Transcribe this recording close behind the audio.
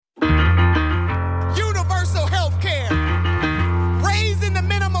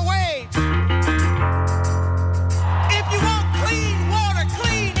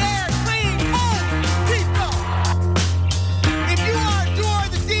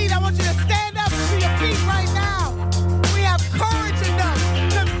want you to stand up to your feet right now. We have courage enough,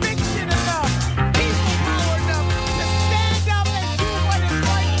 conviction enough, people power enough to stand up and do what is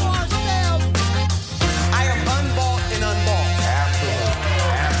right for ourselves. I am unbought and unbought.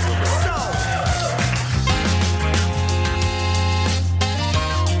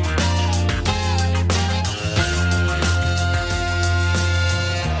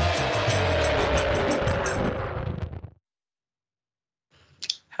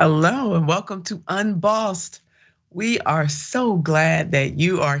 Hello and welcome to Unbossed. We are so glad that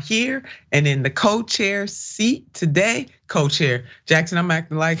you are here and in the co-chair seat today. Co-chair, Jackson, I'm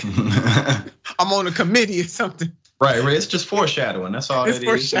acting like I'm on a committee or something. Right. It's just foreshadowing. That's all it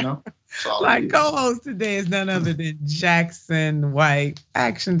is, you know? My co-host today is none other than Jackson White.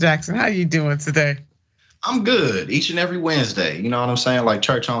 Action Jackson, how you doing today? I'm good each and every Wednesday. You know what I'm saying? Like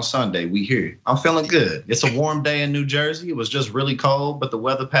church on Sunday, we here. I'm feeling good. It's a warm day in New Jersey. It was just really cold, but the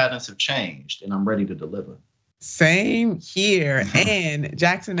weather patterns have changed and I'm ready to deliver. Same here. And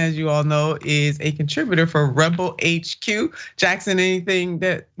Jackson, as you all know, is a contributor for Rebel HQ. Jackson, anything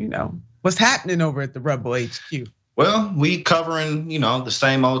that, what's happening over at the Rebel HQ? Well, we covering, the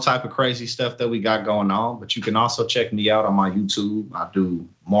same old type of crazy stuff that we got going on, but you can also check me out on my YouTube. I do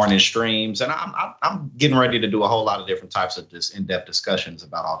morning streams and I'm getting ready to do a whole lot of different types of in-depth discussions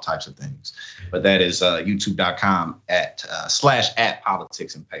about all types of things. But that is youtube.com /at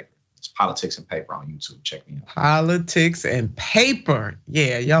politics and paper. It's politics and paper on YouTube. Check me out. Politics and paper.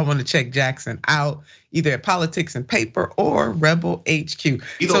 Yeah, y'all want to check Jackson out either at Politics and Paper or Rebel HQ.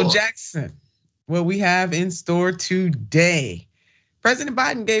 So Jackson, what we have in store today. President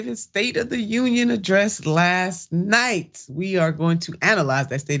Biden gave his State of the Union address last night. We are going to analyze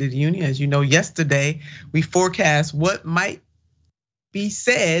that State of the Union. As you know, yesterday we forecast what might be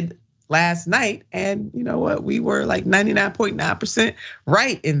said last night. And you know what? We were like 99.9%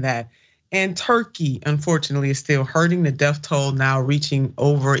 right in that. And Turkey, unfortunately, is still hurting. The death toll now reaching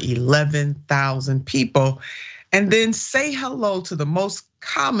over 11,000 people. And then say hello to the most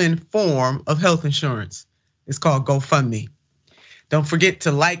common form of health insurance. It's called GoFundMe. Don't forget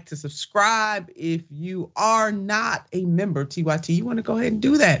to like, to subscribe. If you are not a member, TYT, you want to go ahead and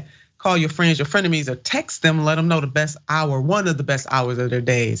do that. Call your friends, your frenemies, or text them, let them know the best hour, one of the best hours of their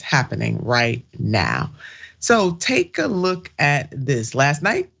day is happening right now. So take a look at this. Last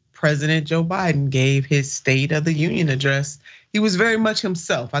night, President Joe Biden gave his State of the Union address. He was very much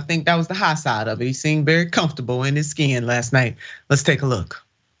himself. I think that was the high side of it. He seemed very comfortable in his skin last night. Let's take a look.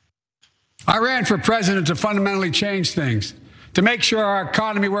 I ran for president to fundamentally change things, to make sure our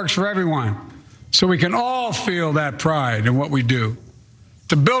economy works for everyone, so we can all feel that pride in what we do.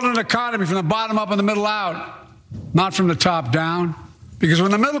 To build an economy from the bottom up and the middle out, not from the top down. Because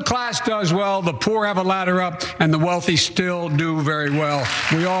when the middle class does well, the poor have a ladder up and the wealthy still do very well.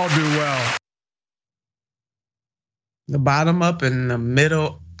 We all do well. The bottom up and the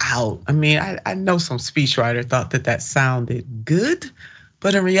middle out. I mean, I know some speechwriter thought that sounded good,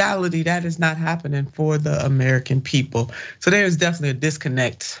 but in reality, that is not happening for the American people. So there's definitely a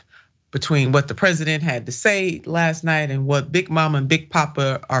disconnect between what the president had to say last night and what Big Mama and Big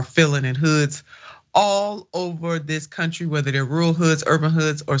Papa are feeling in hoods all over this country, whether they're rural hoods, urban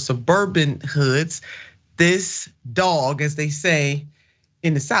hoods, or suburban hoods. This dog, as they say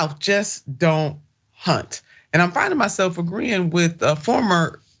in the South, just don't hunt. And I'm finding myself agreeing with a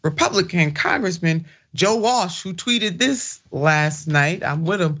former Republican Congressman, Joe Walsh, who tweeted this last night. I'm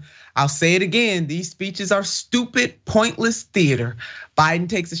with him. I'll say it again. These speeches are stupid, pointless theater. Biden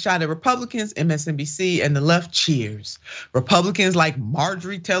takes a shot at Republicans, MSNBC, and the left cheers. Republicans like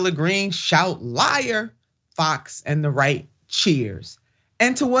Marjorie Taylor Greene shout liar, Fox and the right cheers.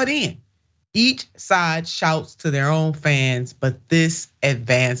 And to what end? Each side shouts to their own fans, but this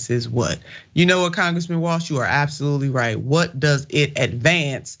advances what? You know what, Congressman Walsh, you are absolutely right. What does it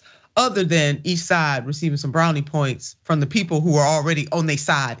advance other than each side receiving some brownie points from the people who are already on their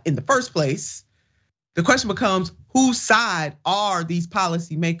side in the first place? The question becomes, whose side are these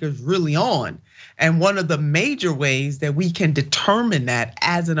policymakers really on? And one of the major ways that we can determine that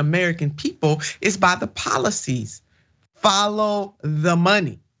as an American people is by the policies. Follow the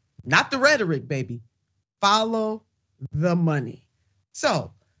money. Not the rhetoric, baby. Follow the money.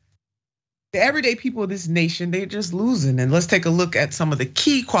 So the everyday people of this nation, they're just losing. And let's take a look at some of the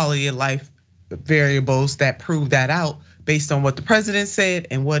key quality of life variables that prove that out based on what the president said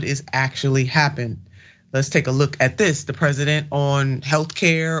and what is actually happened. Let's take a look at this. The president on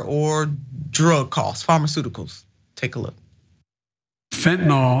healthcare or drug costs, pharmaceuticals. Take a look.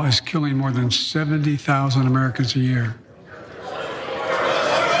 Fentanyl is killing more than 70,000 Americans a year.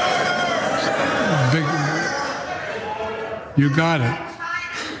 You got it.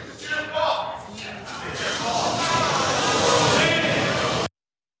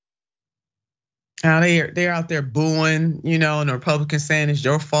 Now they're out there booing, and the Republicans saying it's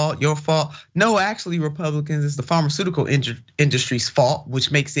your fault, your fault. No, actually, Republicans, it's the pharmaceutical industry's fault,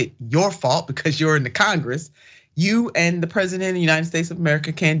 which makes it your fault because you're in the Congress. You and the president of the United States of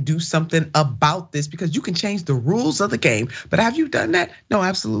America can do something about this because you can change the rules of the game. But have you done that? No,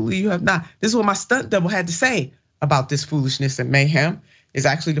 absolutely you have not. This is what my stunt double had to say about this foolishness and mayhem. Is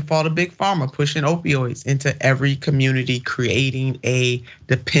actually the fault of Big Pharma pushing opioids into every community, creating a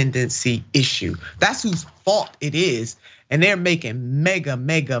dependency issue. That's whose fault it is. And they're making mega,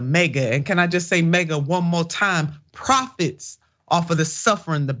 and can I just say mega one more time, profits off of the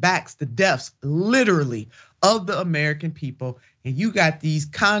suffering, the backs, the deaths, literally, of the American people. And you got these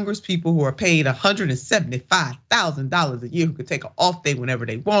Congress people who are paid $175,000 a year who can take an off day whenever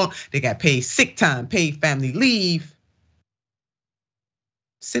they want. They got paid sick time, paid family leave.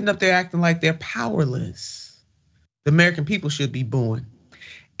 Sitting up there acting like they're powerless. The American people should be booing.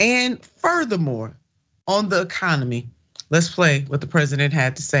 And furthermore, on the economy, let's play what the president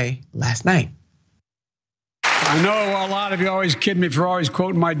had to say last night. I know a lot of you always kid me for always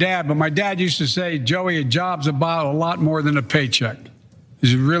quoting my dad, but my dad used to say, Joey, a job's about a lot more than a paycheck.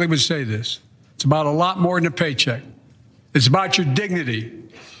 He really would say this. It's about a lot more than a paycheck. It's about your dignity.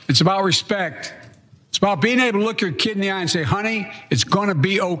 It's about respect. It's about being able to look your kid in the eye and say, honey, it's gonna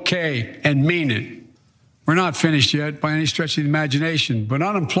be okay, and mean it. We're not finished yet by any stretch of the imagination, but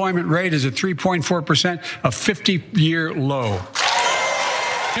unemployment rate is at 3.4%, a 50-year low.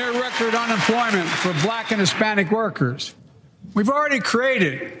 Near record unemployment for Black and Hispanic workers. We've already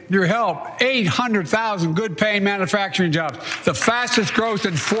created, your help, 800,000 good paying manufacturing jobs, the fastest growth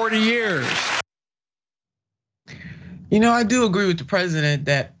in 40 years. I do agree with the president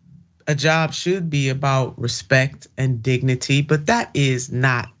that a job should be about respect and dignity, but that is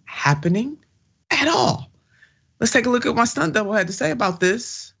not happening at all. Let's take a look at what my stunt double had to say about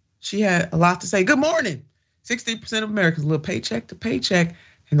this. She had a lot to say. Good morning. 60% of Americans live paycheck to paycheck.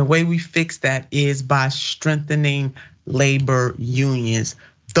 And the way we fix that is by strengthening labor unions.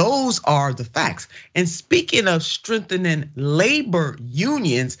 Those are the facts. And speaking of strengthening labor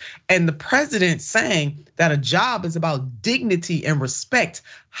unions and the president saying that a job is about dignity and respect,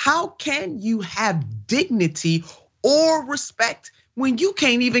 how can you have dignity or respect when you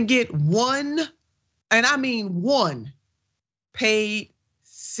can't even get one, and I mean one, paid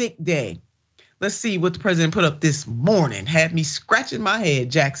sick day? Let's see what the president put up this morning. Had me scratching my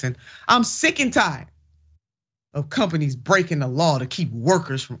head, Jackson. I'm sick and tired of companies breaking the law to keep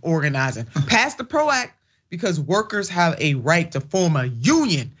workers from organizing. Pass the PRO Act because workers have a right to form a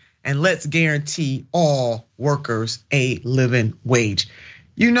union, and let's guarantee all workers a living wage.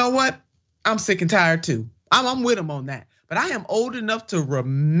 You know what? I'm sick and tired too. I'm with him on that. But I am old enough to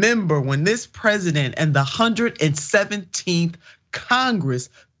remember when this president and the 117th Congress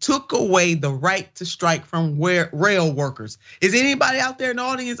took away the right to strike from rail workers. Is anybody out there in the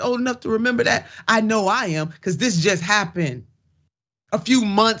audience old enough to remember that? I know I am, because this just happened a few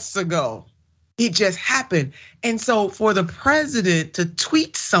months ago. It just happened. And so for the president to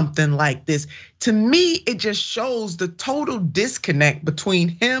tweet something like this, to me, it just shows the total disconnect between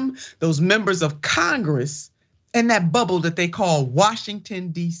him, those members of Congress, and that bubble that they call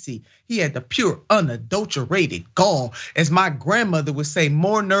Washington, D.C. He had the pure, unadulterated gall. As my grandmother would say,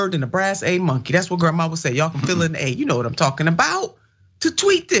 more nerd than a brass A monkey. That's what grandma would say. Y'all can fill in the A. You know what I'm talking about. To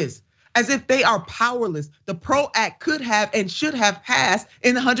tweet this as if they are powerless. The PRO Act could have and should have passed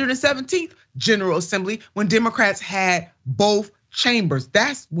in the 117th General Assembly when Democrats had both chambers.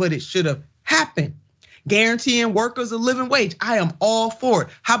 That's what it should have happened. Guaranteeing workers a living wage. I am all for it.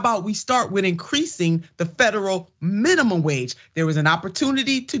 How about we start with increasing the federal minimum wage? There was an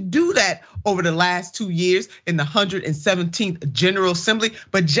opportunity to do that over the last 2 years in the 117th General Assembly.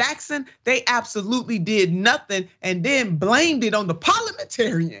 But Jackson, they absolutely did nothing and then blamed it on the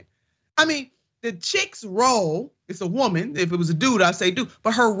parliamentarian. I mean, the chick's role, it's a woman. If it was a dude, I'd say dude.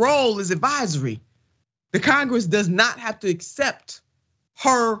 But her role is advisory. The Congress does not have to accept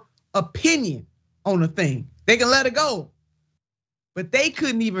her opinion on a thing. They can let it go. But they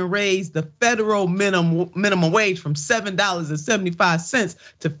couldn't even raise the federal minimum wage from $7.75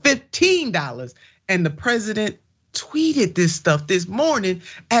 to $15. And the president tweeted this stuff this morning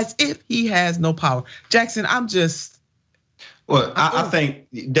as if he has no power. Jackson, I'm just. Well, I think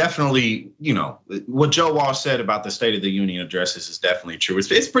definitely, what Joe Walsh said about the State of the Union addresses is definitely true.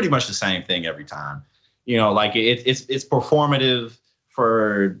 It's pretty much the same thing every time. Like it's performative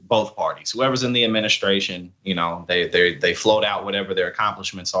for both parties. Whoever's in the administration, they float out whatever their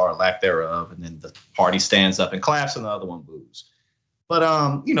accomplishments are, or lack thereof, and then the party stands up and claps and the other one boos.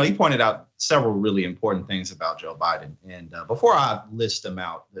 But he pointed out several really important things about Joe Biden. And before I list them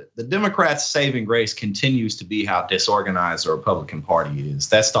out, the Democrats' saving grace continues to be how disorganized the Republican Party is.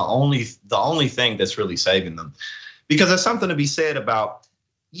 That's the only thing that's really saving them, because there's something to be said about,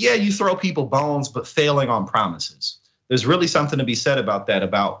 yeah, you throw people bones, but failing on promises. There's really something to be said about that,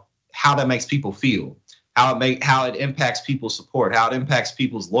 about how that makes people feel, how it impacts people's support, how it impacts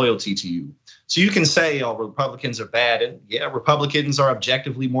people's loyalty to you. So you can say, oh, Republicans are bad. And yeah, Republicans are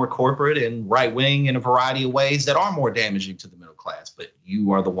objectively more corporate and right wing in a variety of ways that are more damaging to the middle class. But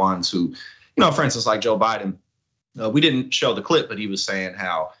you are the ones who, for instance, like Joe Biden, we didn't show the clip, but he was saying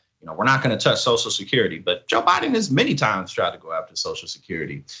how, we're not going to touch Social Security. But Joe Biden has many times tried to go after Social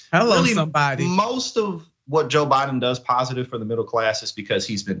Security. Hello, really, somebody. Most of what Joe Biden does positive for the middle class is because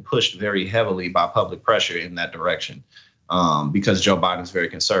he's been pushed very heavily by public pressure in that direction. Because Joe Biden is very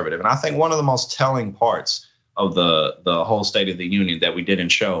conservative. And I think one of the most telling parts of the whole State of the Union that we didn't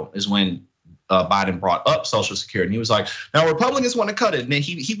show is when Biden brought up Social Security. And he was like, now Republicans want to cut it. And then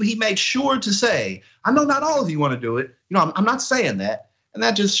he made sure to say, I know not all of you want to do it. I'm not saying that. And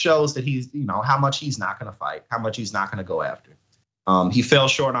that just shows that he's, how much he's not going to fight, how much he's not going to go after. He fell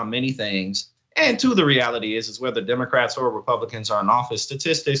short on many things. And two, the reality is whether Democrats or Republicans are in office,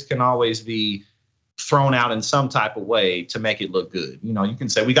 statistics can always be thrown out in some type of way to make it look good. You can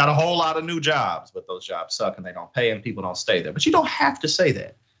say we got a whole lot of new jobs, but those jobs suck and they don't pay and people don't stay there. But you don't have to say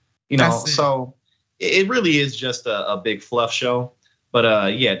that, So it really is just a big fluff show.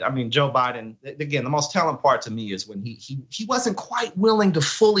 But Joe Biden, again, the most telling part to me is when he wasn't quite willing to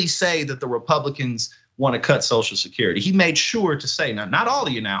fully say that the Republicans want to cut Social Security. He made sure to say, now, not all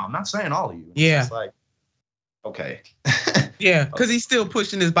of you now. I'm not saying all of you. Yeah. It's like, okay. Yeah, because he's still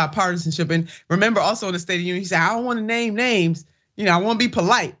pushing this bipartisanship. And remember also in the State of the Union, he said, I don't want to name names. I want to be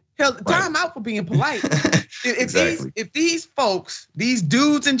polite. Hell, time out for being polite. Exactly. If these folks, these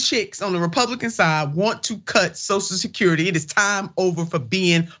dudes and chicks on the Republican side want to cut Social Security, it is time over for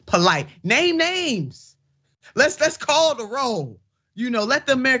being polite. Name names. Let's call the roll. Let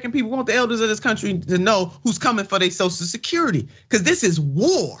the American people, want the elders of this country to know who's coming for their Social Security. Because this is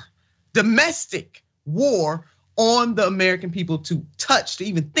war, domestic war on the American people to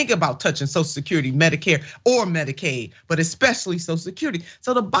even think about touching Social Security, Medicare, or Medicaid, but especially Social Security.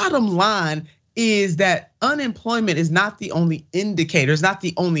 So the bottom line is that unemployment is not the only indicator, it's not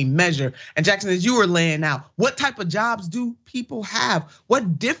the only measure. And Jackson, as you were laying out, what type of jobs do people have?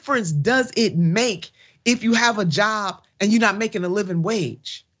 What difference does it make if you have a job and you're not making a living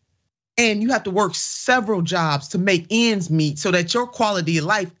wage? And you have to work several jobs to make ends meet so that your quality of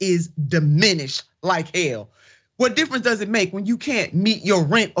life is diminished like hell. What difference does it make when you can't meet your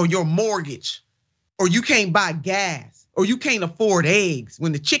rent or your mortgage, or you can't buy gas, or you can't afford eggs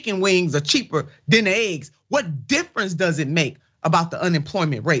when the chicken wings are cheaper than the eggs? What difference does it make about the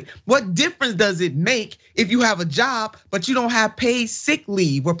unemployment rate? What difference does it make if you have a job, but you don't have paid sick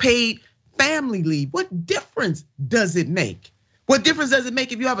leave or paid family leave? What difference does it make? What difference does it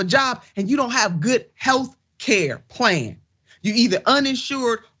make if you have a job and you don't have good health care plan? You're either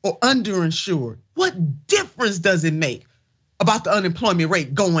uninsured or underinsured. What difference does it make about the unemployment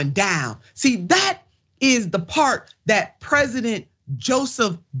rate going down? See, that is the part that President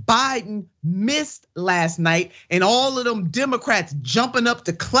Joseph Biden missed last night, and all of them Democrats jumping up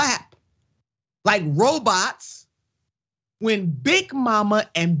to clap like robots when Big Mama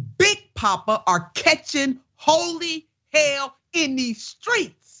and Big Papa are catching holy hell in these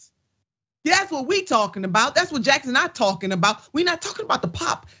streets. That's what we talking about. That's what Jackson and I talking about. We're not talking about the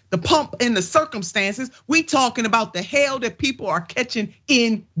pump, and the circumstances. We talking about the hell that people are catching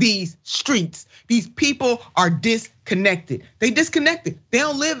in these streets. These people are disconnected. They disconnected. They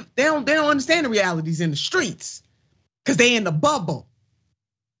don't understand the realities in the streets because they in the bubble.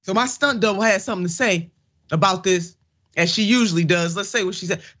 So my stunt double had something to say about this, as she usually does. Let's say what she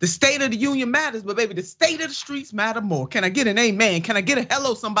said. The State of the Union matters, but baby, the state of the streets matter more. Can I get an amen? Can I get a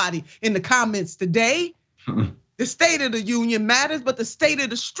hello somebody in the comments today? The State of the Union matters, but the state of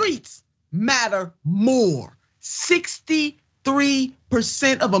the streets matter more. 63%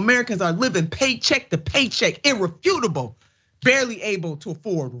 of Americans are living paycheck to paycheck, irrefutable, barely able to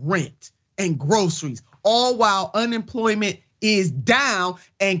afford rent and groceries, all while unemployment is down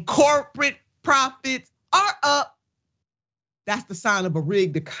and corporate profits are up. That's the sign of a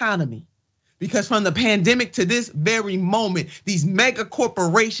rigged economy. Because from the pandemic to this very moment, these mega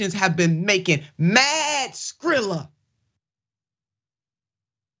corporations have been making mad Skrilla,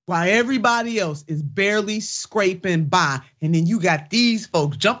 while everybody else is barely scraping by. And then you got these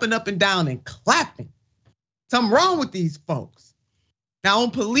folks jumping up and down and clapping. Something wrong with these folks. Now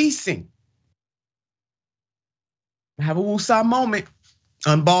on policing, I have a woosah moment.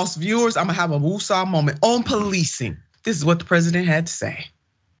 Unbossed viewers, I'm gonna have a woosah moment on policing. This is what the president had to say.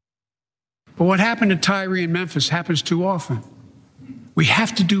 But what happened to Tyre in Memphis happens too often. We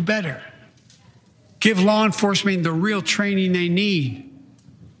have to do better. Give law enforcement the real training they need.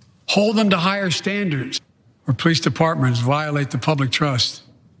 Hold them to higher standards. Where police departments violate the public trust,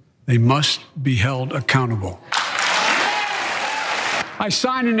 they must be held accountable. I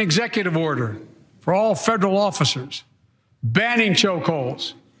signed an executive order for all federal officers, banning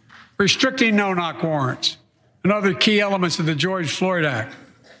chokeholds, restricting no-knock warrants, and other key elements of the George Floyd Act.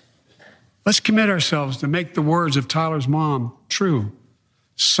 Let's commit ourselves to make the words of Tyler's mom true.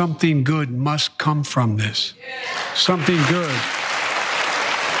 Something good must come from this. Something good.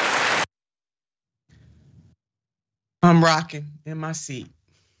 I'm rocking in my seat.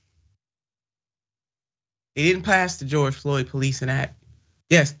 They didn't pass the George Floyd Policing Act.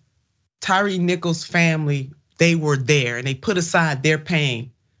 Yes, Tyre Nichols' family, they were there and they put aside their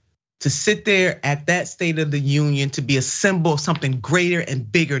pain to sit there at that State of the Union to be a symbol of something greater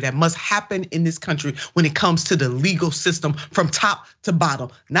and bigger that must happen in this country when it comes to the legal system from top to bottom,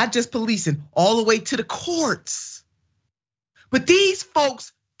 not just policing, all the way to the courts. But these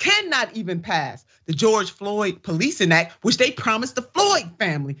folks cannot even pass the George Floyd Policing Act, which they promised the Floyd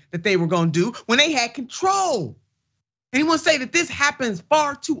family that they were gonna do when they had control. Anyone say that this happens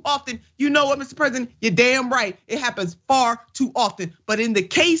far too often? You know what, Mr. President? You're damn right. It happens far too often. But in the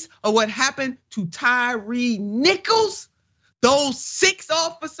case of what happened to Tyre Nichols, those 6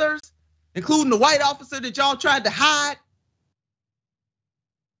 officers, including the white officer that y'all tried to hide,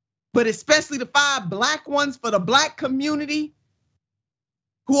 but especially the 5 black ones for the black community,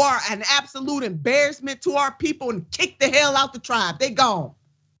 who are an absolute embarrassment to our people and kick the hell out the tribe. They gone.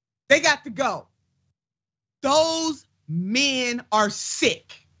 They got to go. Those men are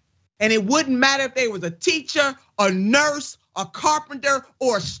sick. And it wouldn't matter if they was a teacher, a nurse, a carpenter,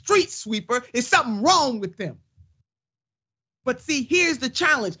 or a street sweeper. There's something wrong with them. But see, here's the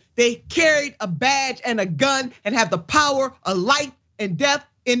challenge. They carried a badge and a gun and have the power of life and death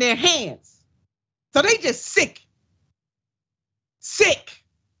in their hands. So they just sick. Sick.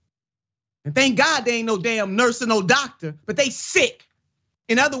 And thank God they ain't no damn nurse or no doctor, but they sick.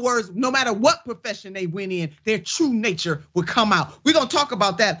 In other words, no matter what profession they went in, their true nature would come out. We're gonna talk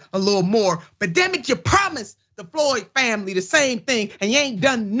about that a little more. But damn it, you promised the Floyd family the same thing, and you ain't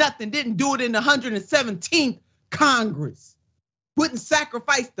done nothing, didn't do it in the 117th Congress. Wouldn't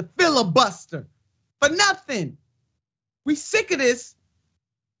sacrifice the filibuster for nothing. We sick of this.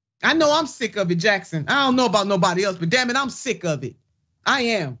 I know I'm sick of it, Jackson. I don't know about nobody else, but damn it, I'm sick of it. I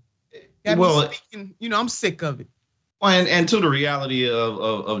am. Well, I'm sick of it. Well, and to the reality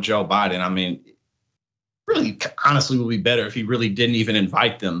of Joe Biden, I mean, really, honestly, would be better if he really didn't even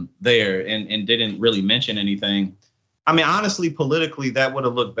invite them there and didn't really mention anything. I mean, honestly, politically, that would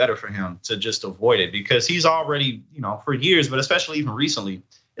have looked better for him to just avoid it, because he's already, for years, but especially even recently,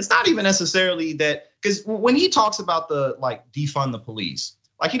 it's not even necessarily that, because when he talks about the defund the police,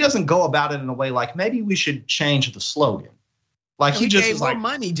 he doesn't go about it in a way like maybe we should change the slogan. He just gave more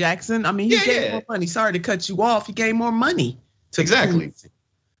money, Jackson. I mean, he gave more money. Sorry to cut you off. He gave more money. Exactly.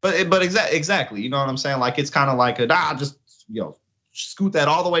 But exactly. You know what I'm saying? It's kind of like just scoot that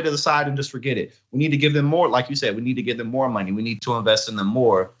all the way to the side and just forget it. We need to give them more. Like you said, we need to give them more money. We need to invest in them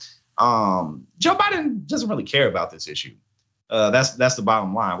more. Joe Biden doesn't really care about this issue. That's the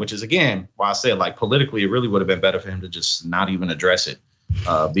bottom line, which is, again, why I said politically, it really would have been better for him to just not even address it.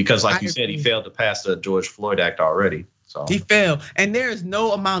 Because like you said, he failed to pass the George Floyd Act already. So he failed, and there is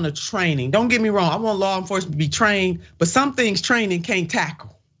no amount of training. Don't get me wrong, I want law enforcement to be trained, but some things training can't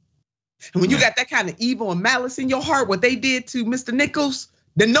tackle. And when you got that kind of evil and malice in your heart, what they did to Mr. Nichols,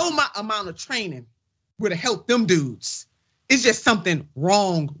 then no amount of training would have helped them dudes. It's just something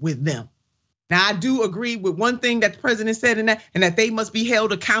wrong with them. Now, I do agree with one thing that the president said in that, and that they must be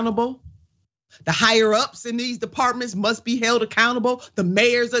held accountable. The higher ups in these departments must be held accountable. The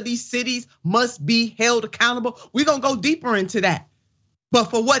mayors of these cities must be held accountable. We're gonna go deeper into that. But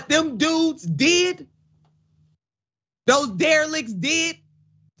for what them dudes did, those derelicts did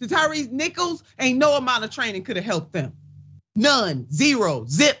to Tyre Nichols, ain't no amount of training could have helped them. None, zero,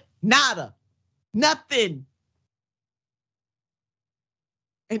 zip, nada, nothing.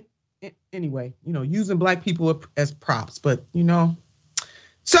 And anyway, using black people as props, but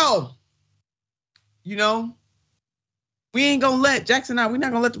so. We ain't gonna let Jackson out. We're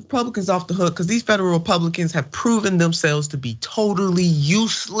not gonna let the Republicans off the hook, because these federal Republicans have proven themselves to be totally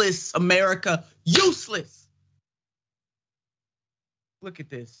useless. America, useless. Look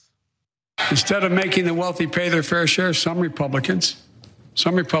at this. Instead of making the wealthy pay their fair share, some Republicans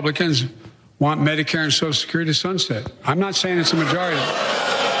want Medicare and Social Security to sunset. I'm not saying it's a majority.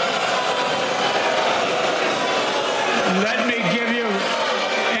 let me give you,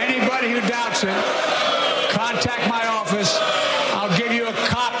 anybody who doubts it, contact my office. I'll give you a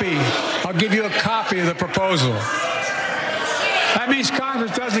copy. I'll give you a copy of the proposal. That means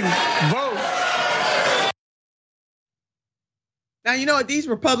Congress doesn't vote. Now, you know what? These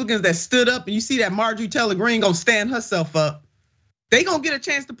Republicans that stood up, and you see that Marjorie Taylor Greene gonna stand herself up, they gonna get a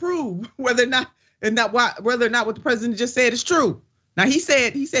chance to prove whether or not what the president just said is true. Now he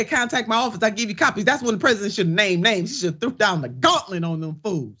said contact my office, I give you copies. That's when the president should name names. He should throw down the gauntlet on them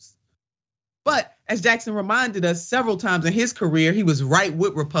fools. But as Jackson reminded us several times in his career, he was right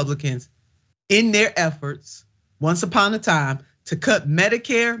with Republicans in their efforts once upon a time to cut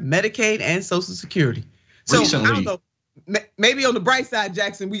Medicare, Medicaid, and Social Security. So Recently, I don't know. Maybe on the bright side,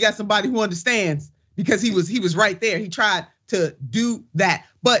 Jackson, we got somebody who understands because he was right there. He tried to do that,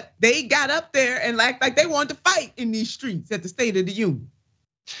 but they got up there and like they wanted to fight in these streets at the State of the Union.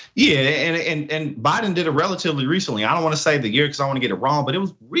 Yeah, and Biden did it relatively recently. I don't want to say the year because I want to get it wrong, but it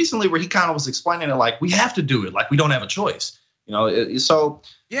was recently where he kind of was explaining it like we have to do it, like we don't have a choice. You know, so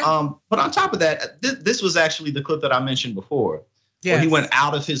yeah. But on top of that, this was actually the clip that I mentioned before. Yes. Where he went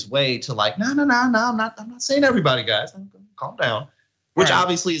out of his way to like, no, I'm not saying everybody, guys. Calm down, which right.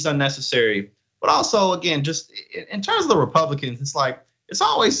 Obviously is unnecessary. But also, again, just in terms of the Republicans, it's like, it's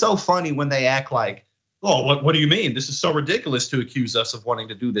always so funny when they act like, oh, what do you mean? This is so ridiculous to accuse us of wanting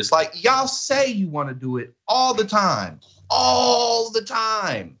to do this. Like, y'all say you want to do it all the time.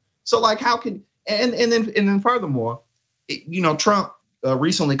 So like, how can, and then furthermore, Trump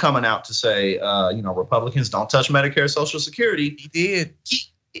recently coming out to say, Republicans don't touch Medicare, Social Security. He did.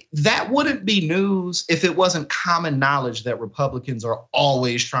 That wouldn't be news if it wasn't common knowledge that Republicans are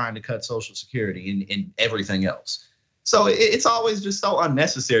always trying to cut Social Security and everything else. So it's always just so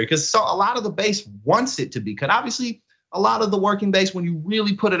unnecessary because a lot of the base wants it to be cut. Obviously, a lot of the working base, when you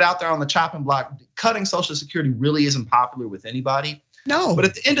really put it out there on the chopping block, cutting Social Security really isn't popular with anybody. No. But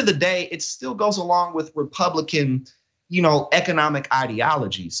at the end of the day, it still goes along with Republican, economic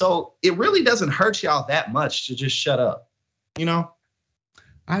ideology. So it really doesn't hurt y'all that much to just shut up,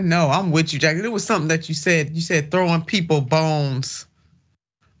 I know, I'm with you, Jack. It was something that you said. You said throwing people bones,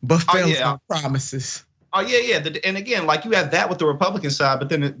 but fails on promises. Oh yeah. And again, like you have that with the Republican side, but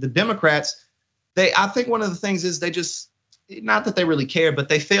then the Democrats, I think one of the things is they just, not that they really care, but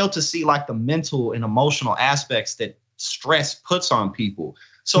they fail to see like the mental and emotional aspects that stress puts on people.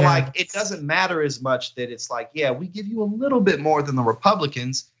 So like, it doesn't matter as much that it's like, yeah, we give you a little bit more than the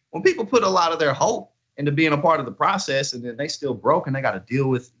Republicans. When people put a lot of their hope into being a part of the process and then they still broke and they got to deal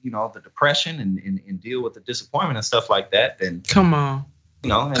with, the depression and deal with the disappointment and stuff like that, then come on. In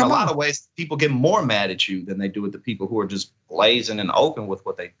a lot of ways, people get more mad at you than they do with the people who are just blazing and open with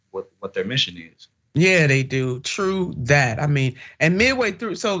what their mission is. Yeah, they do. True that. I mean, and midway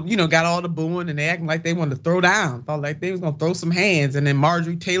through, so got all the booing and they acting like they wanted to throw down. Thought like they was gonna throw some hands, and then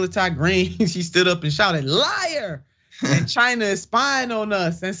Marjorie Taylor Greene, she stood up and shouted, "Liar!" and China is spying on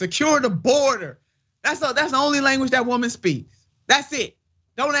us and secure the border. That's the only language that woman speaks. That's it.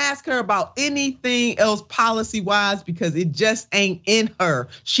 Don't ask her about anything else policy-wise because it just ain't in her.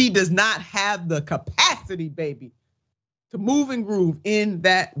 She does not have the capacity, baby, to move and groove in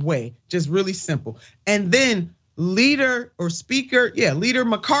that way. Just really simple. And then Leader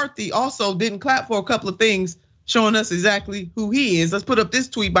McCarthy also didn't clap for a couple of things, showing us exactly who he is. Let's put up this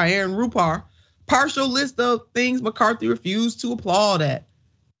tweet by Aaron Rupar. Partial list of things McCarthy refused to applaud at: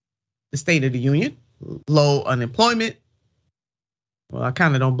 the State of the Union, low unemployment. Well, I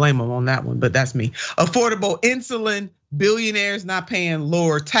kind of don't blame him on that one, but that's me. Affordable insulin, billionaires not paying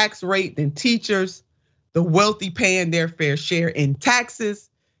lower tax rate than teachers, the wealthy paying their fair share in taxes,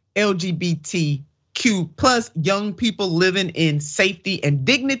 LGBTQ plus young people living in safety and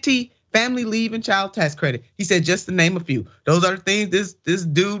dignity, family leave and child tax credit. He said just to name a few. Those are the things this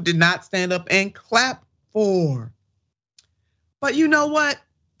dude did not stand up and clap for. But you know what?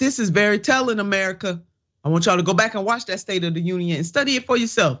 This is very telling, America. I want y'all to go back and watch that State of the Union and study it for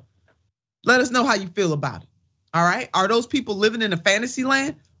yourself. Let us know how you feel about it. All right? Are those people living in a fantasy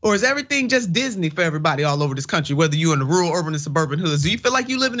land? Or is everything just Disney for everybody all over this country, whether you're in the rural, urban, and suburban hoods? Do you feel like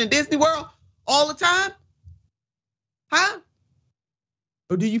you living in Disney World all the time? Huh?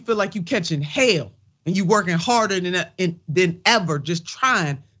 Or do you feel like you catching hell and you working harder than ever, just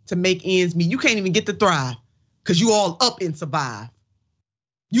trying to make ends meet? You can't even get to thrive because you all up and survive.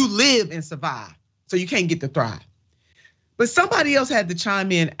 You live and survive, so you can't get to thrive. But somebody else had to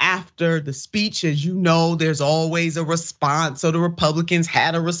chime in after the speech. As you know, there's always a response. So the Republicans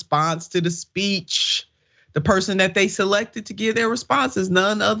had a response to the speech. The person that they selected to give their response is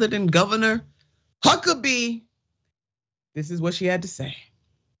none other than Governor Huckabee. This is what she had to say.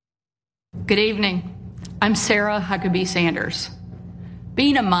 Good evening. I'm Sarah Huckabee Sanders.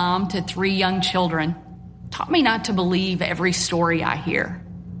 Being a mom to 3 young children taught me not to believe every story I hear.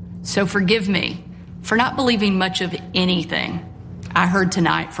 So forgive me for not believing much of anything I heard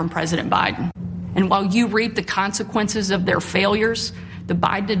tonight from President Biden. And while you reap the consequences of their failures, the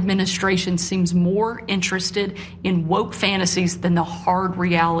Biden administration seems more interested in woke fantasies than the hard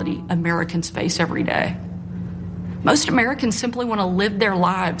reality Americans face every day. Most Americans simply want to live their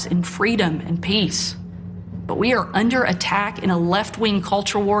lives in freedom and peace. But we are under attack in a left-wing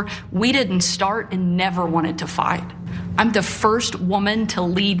culture war we didn't start and never wanted to fight. I'm the first woman to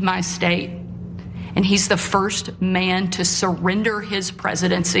lead my state, and he's the first man to surrender his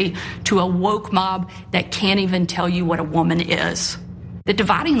presidency to a woke mob that can't even tell you what a woman is. The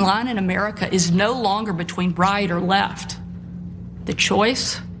dividing line in America is no longer between right or left. The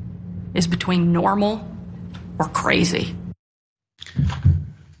choice is between normal or crazy.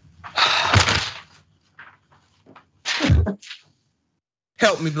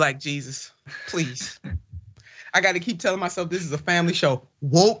 Help me, Black Jesus, please. I got to keep telling myself this is a family show.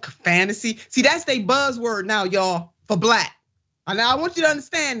 Woke fantasy. See, that's their buzzword now, y'all, for Black. And I want you to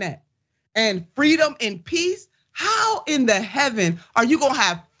understand that. And freedom and peace. How in the heaven are you going to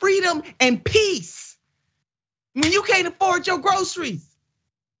have freedom and peace when you can't afford your groceries?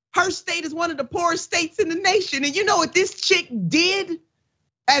 Her state is one of the poorest states in the nation. And you know what this chick did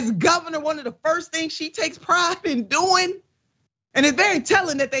as governor? One of the first things she takes pride in doing. And it's very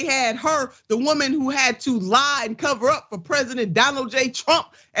telling that they had her, the woman who had to lie and cover up for President Donald J. Trump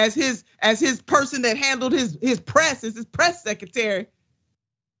as his person that handled his press, as his press secretary.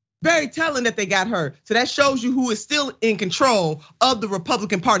 Very telling that they got her. So that shows you who is still in control of the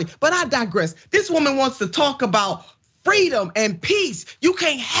Republican Party. But I digress. This woman wants to talk about freedom and peace. You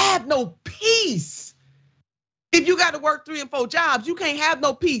can't have no peace if you got to work 3 and 4 jobs. You can't have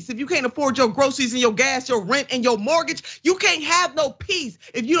no peace if you can't afford your groceries and your gas, your rent and your mortgage. You can't have no peace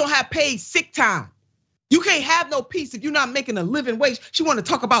if you don't have paid sick time. You can't have no peace if you're not making a living wage. She want to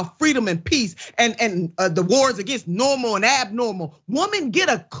talk about freedom and peace and the wars against normal and abnormal. Woman, get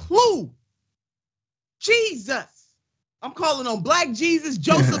a clue. Jesus. I'm calling on Black Jesus,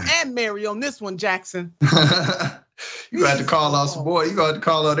 Joseph, and Mary on this one, Jackson. You had to call out some boy. You got to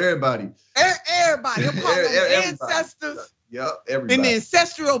call out everybody. Everybody. I'm calling on the ancestors. Yep, everybody. In the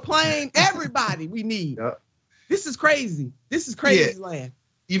ancestral plane, everybody we need. Yep. This is crazy. This is crazy land.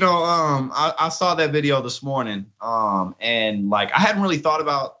 You know, I saw that video this morning, and like I hadn't really thought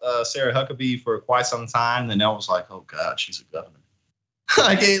about Sarah Huckabee for quite some time. And then I was like, oh God, she's a governor.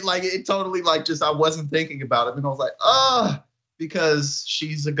 it totally just I wasn't thinking about it, and I was like, because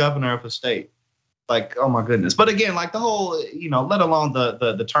she's a governor of a state. Like, oh my goodness. But again, like the whole, let alone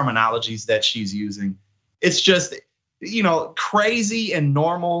the terminologies that she's using, it's just, crazy and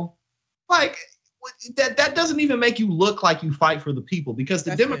normal. Like that doesn't even make you look like you fight for the people, because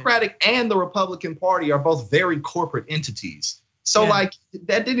the Democratic and the Republican Party are both very corporate entities. So like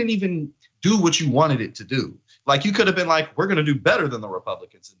that didn't even do what you wanted it to do. Like you could have been like, we're going to do better than the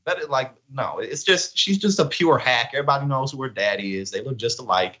Republicans. Better, like, no, it's just, she's just a pure hack. Everybody knows who her daddy is. They look just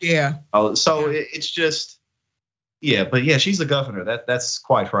alike. Yeah. It's just, but she's the governor. That's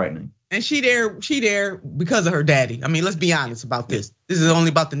quite frightening. And she there because of her daddy. I mean, let's be honest about this. This is only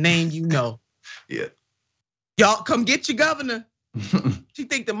about the name, Yeah. Y'all come get your governor. She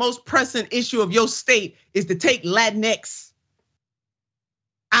think the most pressing issue of your state is to take Latinx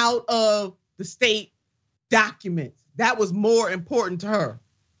out of the state documents. That was more important to her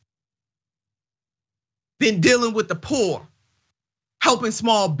than dealing with the poor, helping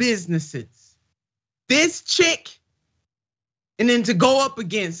small businesses. This chick, and then to go up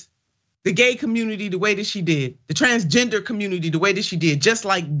against the gay community the way that she did, the transgender community the way that she did, just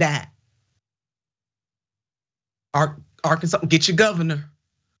like that. Arkansas, get your governor.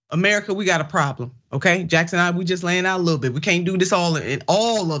 America, we got a problem, okay? Jackson and I, we just laying out a little bit. We can't do this all of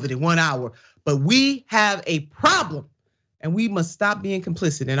it in 1 hour, but we have a problem, and we must stop being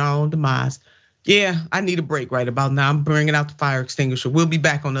complicit in our own demise. Yeah, I need a break right about now. I'm bringing out the fire extinguisher. We'll be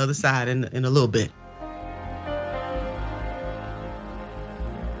back on the other side in a little bit.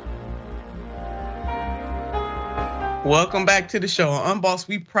 Welcome back to the show. On Unbossed,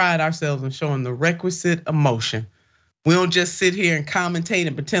 we pride ourselves on showing the requisite emotion. We don't just sit here and commentate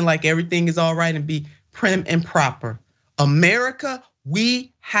and pretend like everything is all right and be prim and proper. America,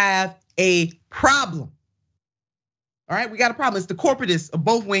 we have a problem. All right, we got a problem. It's the corporatists of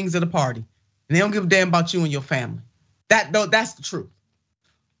both wings of the party. And they don't give a damn about you and your family. That's the truth.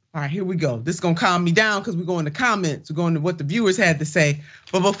 All right, here we go. This is gonna calm me down because we're going to comments. We're going to what the viewers had to say.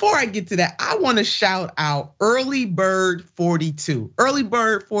 But before I get to that, I want to shout out Early Bird 42. Early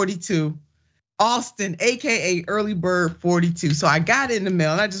Bird 42 Austin, AKA Early Bird 42. So I got it in the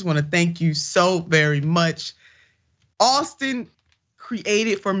mail and I just want to thank you so very much. Austin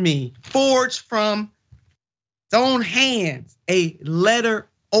created for me, forged from his own hands, a letter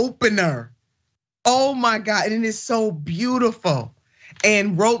opener. Oh my God, and it is so beautiful.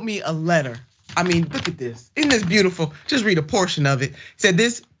 And wrote me a letter. I mean, look at this. Isn't this beautiful? Just read a portion of it. It said,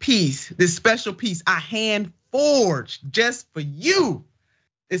 this piece, this special piece, I hand forged just for you.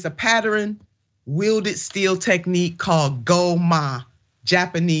 It's a pattern wielded steel technique called Go-Ma,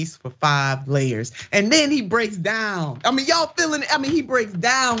 Japanese for 5 layers. And then he breaks down. I mean, y'all feeling it? I mean, he breaks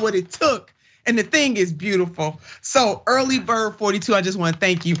down what it took. And the thing is beautiful. So Early Bird 42, I just want to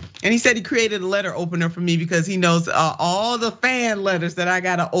thank you. And he said he created a letter opener for me because he knows all the fan letters that I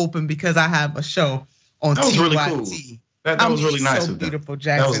gotta open because I have a show on TYT. That was really cool. That was really nice so of them. Beautiful,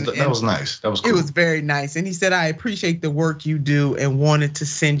 Jackson. That was nice. That was cool. It was very nice. And he said, I appreciate the work you do and wanted to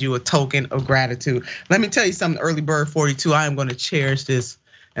send you a token of gratitude. Let me tell you something, Early Bird 42, I am gonna cherish this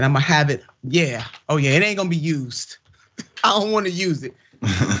and I'm gonna have it. Yeah, oh yeah, it ain't gonna be used. I don't wanna use it.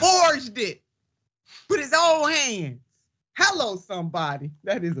 Forged it. With his own hands. Hello, somebody.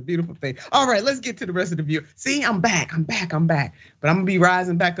 That is a beautiful thing. All right, let's get to the rest of the view. See, I'm back. But I'm gonna be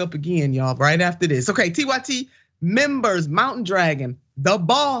rising back up again, y'all, right after this. Okay, TYT members, Mountain Dragon, The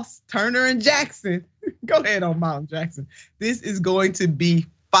Boss, Turner and Jackson. Go ahead on Mountain Jackson. This is going to be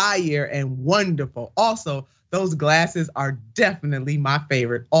fire and wonderful. Also, those glasses are definitely my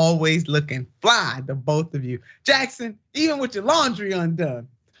favorite. Always looking fly, the both of you. Jackson, even with your laundry undone.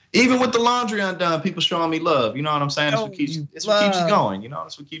 Even with the laundry undone, people showing me love. You know what I'm saying? It's what keeps you going. You know,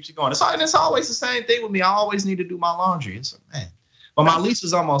 that's what keeps you going. It's always the same thing with me. I always need to do my laundry. It's man. But my lease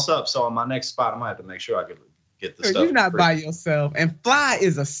is almost up, so on my next spot, I might have to make sure I get the stuff. You're not by yourself. And fly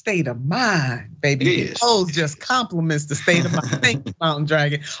is a state of mind, baby. The pose just compliments the state of mind. Thank you, Mountain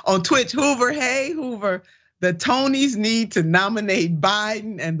Dragon. On Twitch, Hoover, hey Hoover. The Tonys need to nominate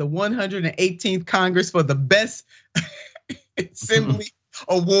Biden and the 118th Congress for the best assembly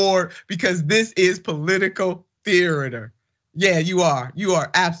award because this is political theater. Yeah, you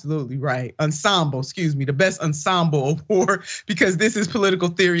are absolutely right. The best ensemble award because this is political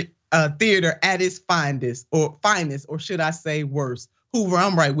theater at its finest, or should I say worse. Hoover,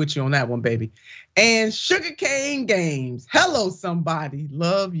 I'm right with you on that one, baby. And Sugarcane Games. Hello, somebody.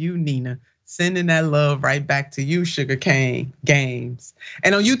 Love you, Nina. Sending that love right back to you, Sugarcane Games.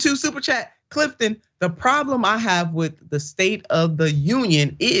 And on YouTube Super Chat, Clifton, the problem I have with the State of the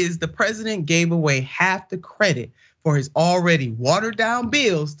Union is the president gave away half the credit for his already watered down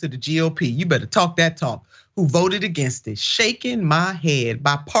bills to the GOP. You better talk that talk. Who voted against it? Shaking my head.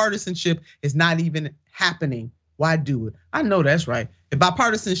 Bipartisanship is not even happening. Why do it? I know that's right. If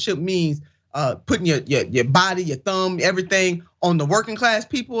bipartisanship means putting your body, your thumb, everything on the working class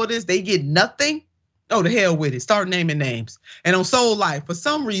people of this, they get nothing. Oh, the hell with it. Start naming names. And on Soul Life, for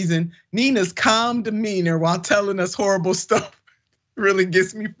some reason, Nina's calm demeanor while telling us horrible stuff really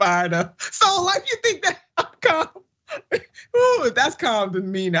gets me fired up. Soul Life, you think that I'm calm? Ooh, that's calm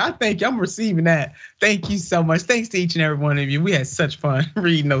demeanor. I thank you. I'm receiving that. Thank you so much. Thanks to each and every one of you. We had such fun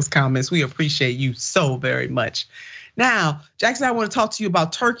reading those comments. We appreciate you so very much. Now, Jackson, I want to talk to you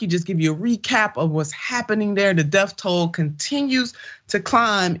about Turkey, just give you a recap of what's happening there. The death toll continues to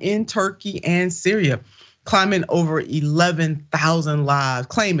climb in Turkey and Syria, claiming over 11,000 lives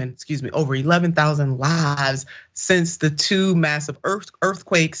since the 2 massive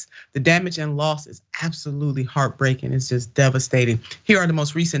earthquakes. The damage and loss is absolutely heartbreaking. It's just devastating. Here are the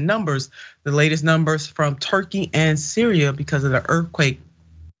most recent numbers, the latest numbers from Turkey and Syria because of the earthquake.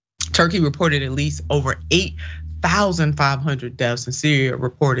 Turkey reported at least over 8,500 deaths, and Syria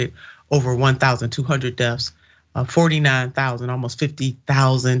reported over 1,200 deaths, 49,000, almost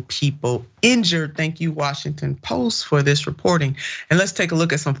 50,000 people injured. Thank you, Washington Post, for this reporting. And let's take a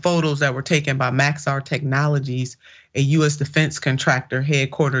look at some photos that were taken by Maxar Technologies, a US defense contractor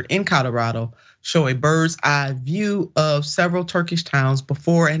headquartered in Colorado, show a bird's eye view of several Turkish towns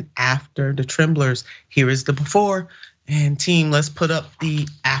before and after the tremblers. Here is the before. And team, let's put up the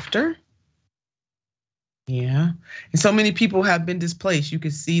after. Yeah, and so many people have been displaced. You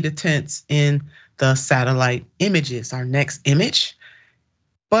can see the tents in the satellite images. Our next image.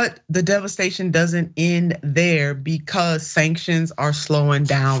 But the devastation doesn't end there because sanctions are slowing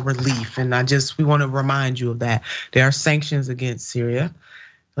down relief. And we want to remind you of that. There are sanctions against Syria.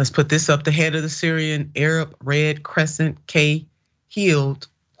 Let's put this up. The head of the Syrian Arab Red Crescent, K. Hild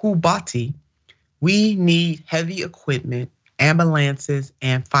Hubati. We need heavy equipment, ambulances,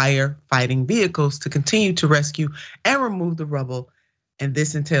 and firefighting vehicles to continue to rescue and remove the rubble. And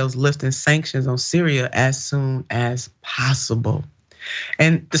this entails lifting sanctions on Syria as soon as possible.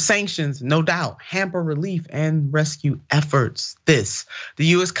 And the sanctions, no doubt, hamper relief and rescue efforts. The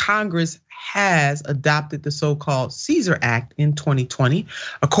US Congress has adopted the so-called Caesar Act in 2020,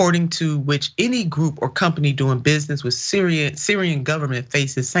 according to which any group or company doing business with Syrian government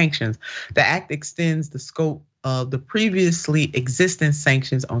faces sanctions. The act extends the scope of the previously existing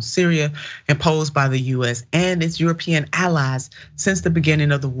sanctions on Syria imposed by the US and its European allies since the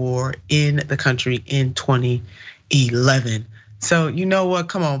beginning of the war in the country in 2011. So you know what,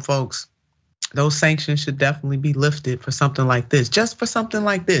 come on folks. Those sanctions should definitely be lifted for something like this, just for something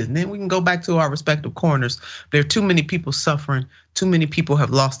like this. And then we can go back to our respective corners. There are too many people suffering, too many people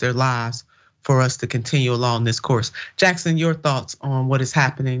have lost their lives for us to continue along this course. Jackson, your thoughts on what is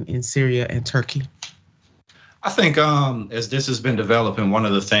happening in Syria and Turkey? I think as this has been developing, one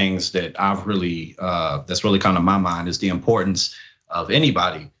of the things that I've really, that's really come to my mind is the importance of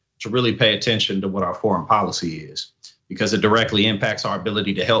anybody to really pay attention to what our foreign policy is, because it directly impacts our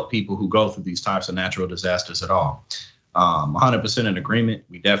ability to help people who go through these types of natural disasters at all. 100% in agreement.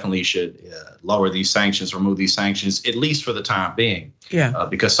 We definitely should lower these sanctions, remove these sanctions, at least for the time being. Yeah.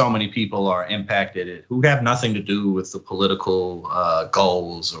 Because so many people are impacted who have nothing to do with the political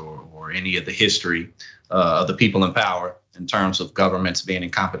goals or any of the history of the people in power in terms of governments being in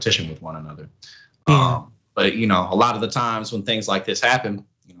competition with one another. Yeah. But a lot of the times when things like this happen,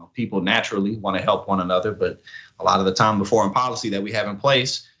 people naturally want to help one another, but a lot of the time the foreign policy that we have in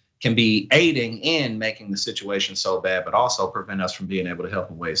place can be aiding in making the situation so bad, but also prevent us from being able to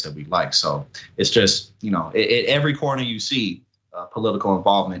help in ways that we like. So it's just, at every corner you see, political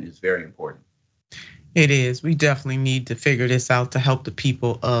involvement is very important. It is. We definitely need to figure this out to help the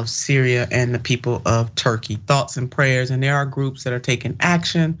people of Syria and the people of Turkey. Thoughts and prayers, and there are groups that are taking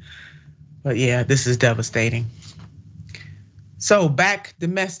action. But yeah, this is devastating. So back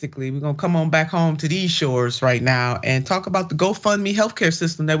domestically, we're gonna come on back home to these shores right now and talk about the GoFundMe healthcare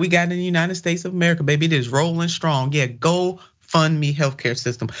system that we got in the United States of America, baby. It is rolling strong. Yeah, GoFundMe healthcare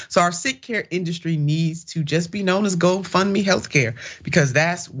system. So our sick care industry needs to just be known as GoFundMe healthcare, because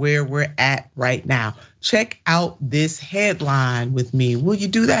that's where we're at right now. Check out this headline with me. Will you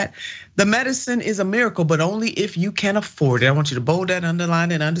do that? The medicine is a miracle, but only if you can afford it. I want you to bold that,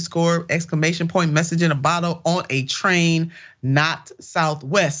 underline it, underscore, exclamation point, message in a bottle on a train, not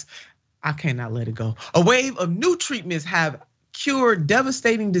Southwest. I cannot let it go. A wave of new treatments have cured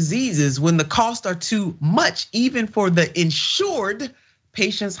devastating diseases when the costs are too much, even for the insured.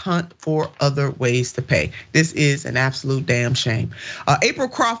 Patients hunt for other ways to pay. This is an absolute damn shame. April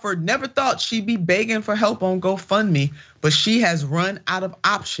Crawford never thought she'd be begging for help on GoFundMe, but she has run out of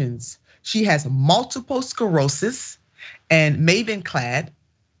options. She has multiple sclerosis, and Mavenclad,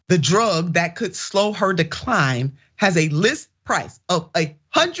 the drug that could slow her decline, has a list price of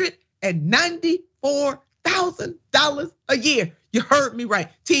 $194,000 a year. You heard me right.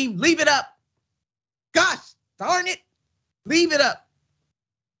 Team, leave it up. Gosh darn it, leave it up.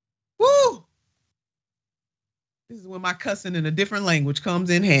 Woo! This is when my cussing in a different language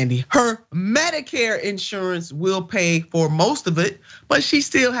comes in handy. Her Medicare insurance will pay for most of it, but she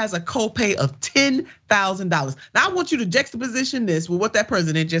still has a copay of $10,000. Now I want you to juxtaposition this with what that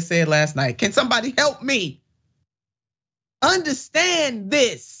president just said last night. Can somebody help me understand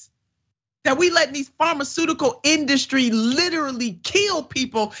this? That we let these pharmaceutical industry literally kill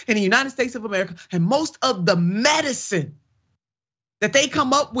people in the United States of America, and most of the medicine that they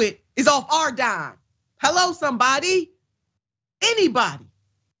come up with is off our dime. Hello, somebody, anybody.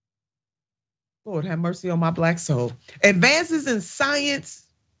 Lord have mercy on my black soul. Advances in science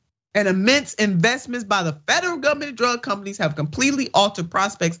and immense investments by the federal government and drug companies have completely altered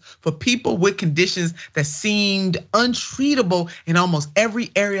prospects for people with conditions that seemed untreatable in almost every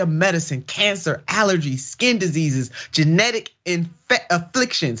area of medicine: cancer, allergies, skin diseases, genetic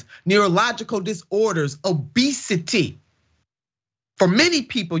afflictions, neurological disorders, obesity. For many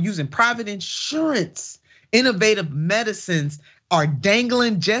people using private insurance, innovative medicines are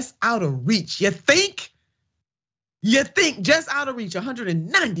dangling just out of reach. You think just out of reach,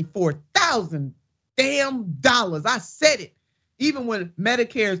 $194,000 damn dollars. I said it. Even when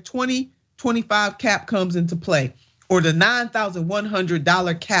Medicare's 2025 cap comes into play, or the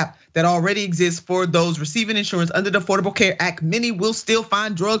 $9,100 cap that already exists for those receiving insurance under the Affordable Care Act, many will still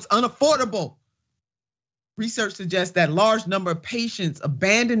find drugs unaffordable. Research suggests that large number of patients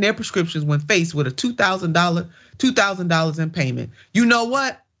abandon their prescriptions when faced with a $2,000 in payment. You know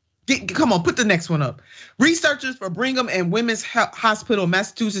what? Come on, put the next one up. Researchers for Brigham and Women's Hospital,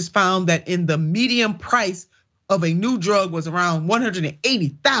 Massachusetts, found that in the median price of a new drug was around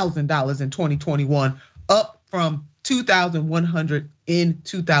 $180,000 in 2021, up from $2,100 in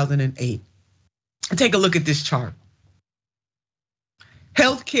 2008. Take a look at this chart.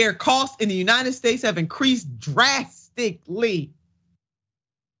 Healthcare costs in the United States have increased drastically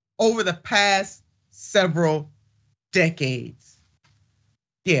over the past several decades.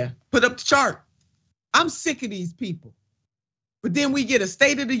 Yeah, put up the chart. I'm sick of these people. But then we get a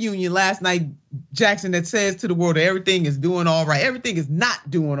State of the Union last night, Jackson, that says to the world that everything is doing all right. Everything is not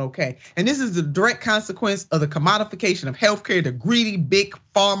doing okay. And this is the direct consequence of the commodification of healthcare. The greedy big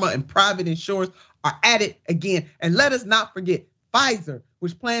pharma and private insurers are at it again. And let us not forget Pfizer,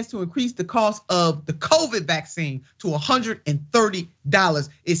 which plans to increase the cost of the COVID vaccine to $130.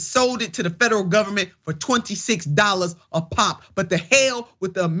 It sold it to the federal government for $26 a pop. But the hell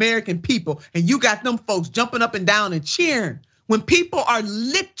with the American people. And you got them folks jumping up and down and cheering when people are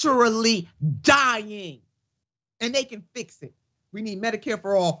literally dying and they can fix it. We need Medicare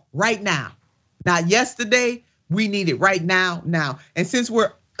for all right now. Not yesterday, we need it right now. And since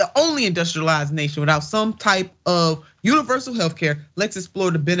we're the only industrialized nation without some type of universal health care, let's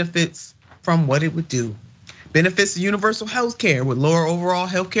explore the benefits from what it would do. Benefits of universal health care would lower overall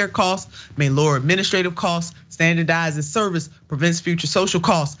healthcare costs, may lower administrative costs, standardizes service, prevents future social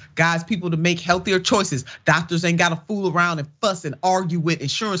costs, guides people to make healthier choices. Doctors ain't gotta fool around and fuss and argue with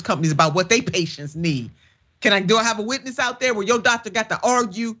insurance companies about what they patients need. Do I have a witness out there where your doctor got to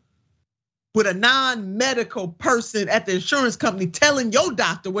argue with a non-medical person at the insurance company telling your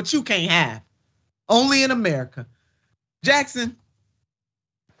doctor what you can't have? Only in America. Jackson,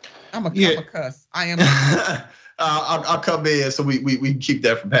 I'm a cuss. I am. I'll come in so we keep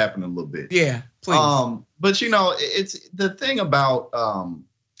that from happening a little bit. Yeah, please. But it's the thing about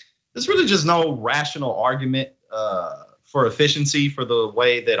there's really just no rational argument for efficiency for the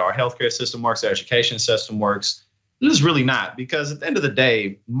way that our healthcare system works, our education system works. There's really not, because at the end of the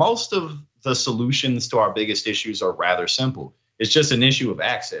day, most of the solutions to our biggest issues are rather simple. It's just an issue of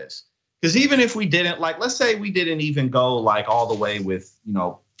access. Because even if we didn't, like, let's say we didn't even go like all the way with,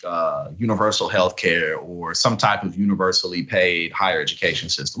 universal health care or some type of universally paid higher education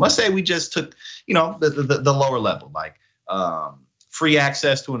system. Let's say we just took, the lower level, like free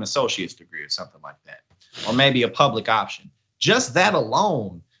access to an associate's degree or something like that, or maybe a public option. Just that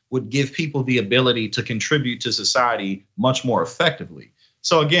alone would give people the ability to contribute to society much more effectively.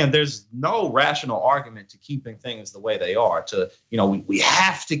 So again, there's no rational argument to keeping things the way they are. We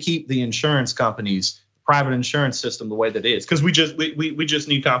have to keep the insurance companies, private insurance system the way that it is, because we just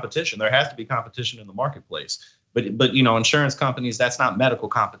need competition. There has to be competition in the marketplace. But insurance companies, that's not medical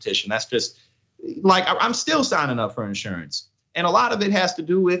competition. That's just like, I'm still signing up for insurance, and a lot of it has to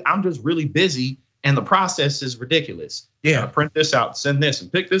do with I'm just really busy and the process is ridiculous. Yeah, I print this out, send this,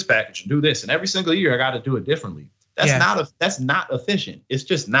 and pick this package and do this, and every single year I got to do it differently. That's not efficient. It's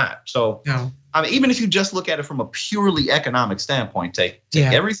just not. So, no. I mean, even if you just look at it from a purely economic standpoint, take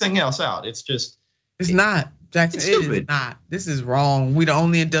everything else out. It's not, Jackson. It's stupid. It is not. This is wrong. We the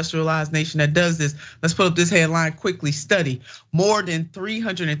only industrialized nation that does this. Let's put up this headline quickly. Study: more than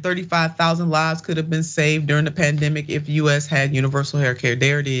 335,000 lives could have been saved during the pandemic if U.S. had universal health care.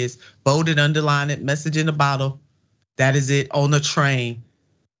 There it is. Bolded, underline it, message in the bottle. That is it on the train.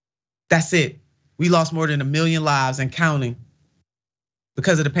 That's it. We lost more than 1 million lives and counting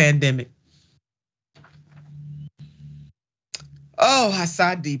because of the pandemic. Oh, I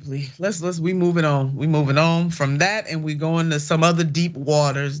sigh deeply. We moving on. We moving on from that, and we going to some other deep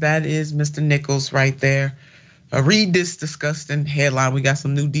waters. That is Mr. Nichols right there. Read this disgusting headline. We got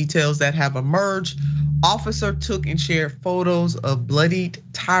some new details that have emerged. Officer took and shared photos of bloodied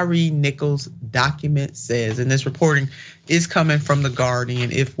Tyre Nichols, document says. And this reporting is coming from The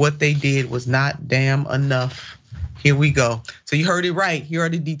Guardian. If what they did was not damn enough, here we go. So you heard it right. Here are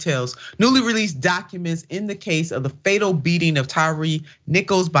the details. Newly released documents in the case of the fatal beating of Tyre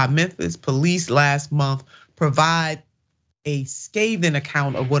Nichols by Memphis police last month provide a scathing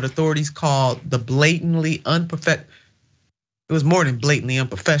account of what authorities called the blatantly unprofessional. It was more than blatantly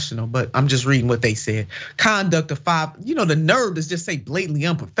unprofessional, but I'm just reading what they said. Conduct of 5, the nerve to just say blatantly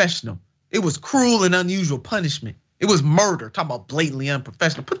unprofessional. It was cruel and unusual punishment. It was murder. Talking about blatantly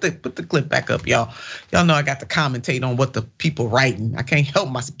unprofessional. Put the clip back up, y'all. Y'all know I got to commentate on what the people writing. I can't help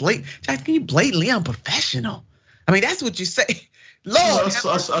myself. Jack, can you blatantly unprofessional? I mean, that's what you say. Lord,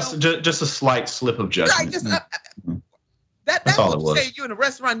 just a slight slip of judgment. Right, that's all it was. Say you in a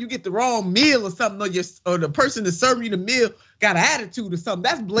restaurant, you get the wrong meal or something, or the person that's serving you the meal got an attitude or something.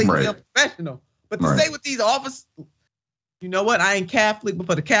 That's blatantly unprofessional. But to say with these officers, you know what? I ain't Catholic, but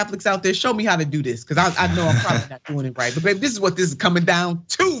for the Catholics out there, show me how to do this, because I know I'm probably not doing it right. But baby, this is what this is coming down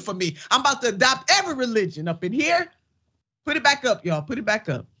to for me. I'm about to adopt every religion up in here. Put it back up, y'all. Put it back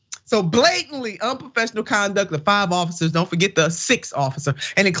up. So blatantly unprofessional conduct of 5 officers, don't forget the 6th officer,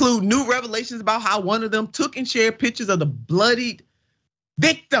 and include new revelations about how one of them took and shared pictures of the bloodied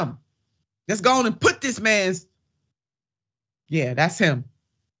victim. Let's go on and put this man's, yeah, that's him.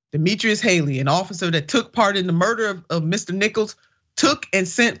 Demetrius Haley, an officer that took part in the murder of Mr. Nichols, took and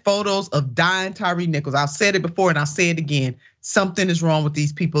sent photos of dying Tyre Nichols. I've said it before and I'll say it again. Something is wrong with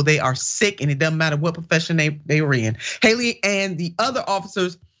these people. They are sick and it doesn't matter what profession they were in. Haley and the other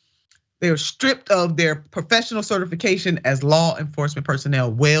officers, they were stripped of their professional certification as law enforcement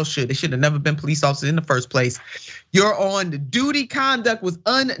personnel. Well, they should have never been police officers in the first place. Your on-duty conduct was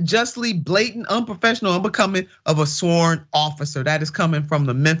unjustly blatant, unprofessional, unbecoming of a sworn officer. That is coming from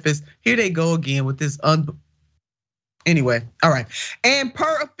the Memphis. Here they go again with this Anyway, all right. And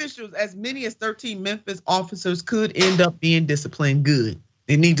per officials, as many as 13 Memphis officers could end up being disciplined. Good.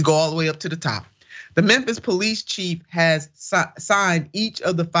 They need to go all the way up to the top. The Memphis police chief has signed each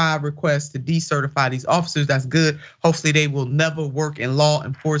of the 5 requests to decertify these officers. That's good. Hopefully they will never work in law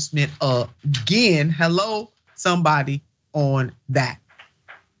enforcement again. Hello, somebody on that.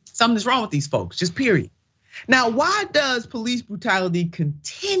 Something's wrong with these folks, just period. Now, why does police brutality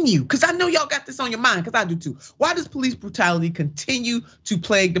continue? Because I know y'all got this on your mind, because I do too. Why does police brutality continue to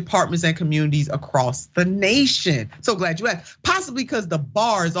plague departments and communities across the nation? So glad you asked. Possibly because the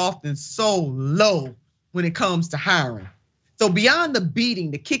bar is often so low when it comes to hiring. So beyond the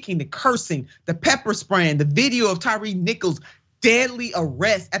beating, the kicking, the cursing, the pepper spraying, the video of Tyre Nichols' deadly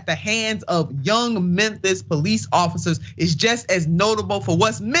arrest at the hands of young Memphis police officers is just as notable for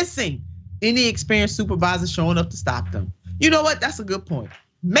what's missing. Any experienced supervisor showing up to stop them. You know what? That's a good point.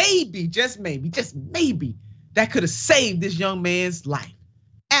 Maybe, just maybe, that could have saved this young man's life.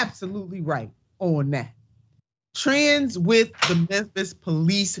 Absolutely right on that. Trends with the Memphis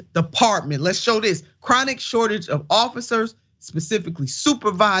Police Department. Let's show this. Chronic shortage of officers, specifically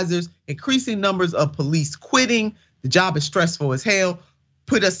supervisors, increasing numbers of police quitting. The job is stressful as hell.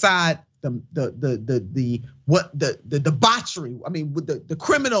 Put aside the debauchery, I mean, with the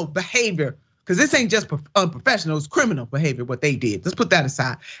criminal behavior, because this ain't just unprofessional, it's criminal behavior, what they did. Let's put that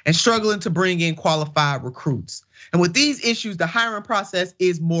aside. And struggling to bring in qualified recruits. And with these issues, the hiring process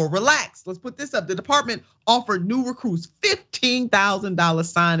is more relaxed. Let's put this up. The department offered new recruits $15,000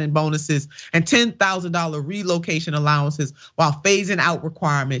 sign-in bonuses and $10,000 relocation allowances while phasing out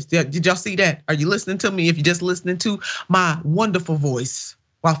requirements. Did y'all see that? Are you listening to me? If you're just listening to my wonderful voice.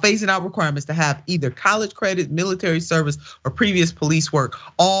 While phasing out requirements to have either college credit, military service, or previous police work.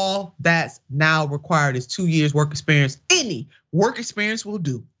 All that's now required is 2 years work experience. Any work experience will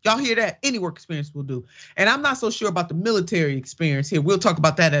do. Y'all hear that? Any work experience will do. And I'm not so sure about the military experience here. We'll talk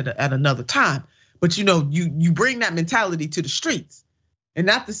about that at another time. But you bring that mentality to the streets. And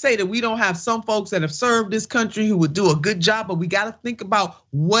not to say that we don't have some folks that have served this country who would do a good job, but we got to think about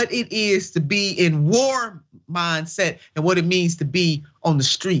what it is to be in war mindset and what it means to be on the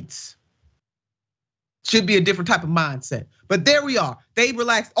streets. Should be a different type of mindset. But there we are. They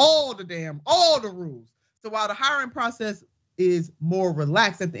relaxed all the rules. So while the hiring process is more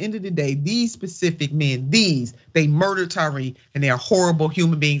relaxed, at the end of the day, these specific men, they murdered Tyre and they are horrible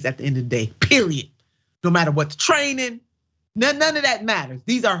human beings at the end of the day, period. No matter what the training, none of that matters.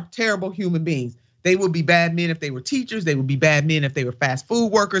 These are terrible human beings. They would be bad men if they were teachers. They would be bad men if they were fast food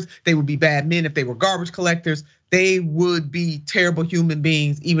workers. They would be bad men if they were garbage collectors. They would be terrible human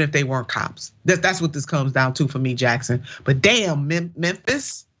beings even if they weren't cops. That's what this comes down to for me, Jackson. But damn,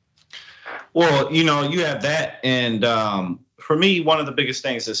 Memphis. Well, you have that. And for me, one of the biggest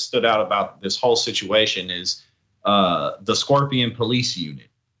things that stood out about this whole situation is the Scorpion Police Unit.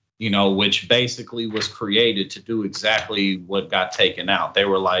 Which basically was created to do exactly what got taken out. They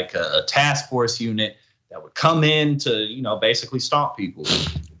were like a task force unit that would come in to, basically stop people,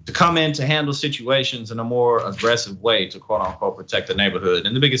 to come in to handle situations in a more aggressive way to quote unquote protect the neighborhood.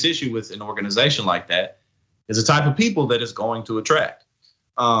 And the biggest issue with an organization like that is the type of people that it's going to attract.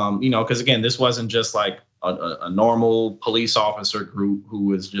 Because again, this wasn't just like a normal police officer group who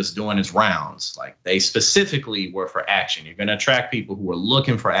was just doing its rounds. Like they specifically were for action. You're going to attract people who are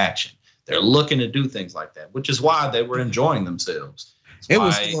looking for action. They're looking to do things like that, which is why they were enjoying themselves. It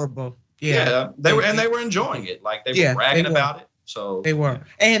was horrible. Yeah, they were enjoying it. Like they were bragging about it. So they were.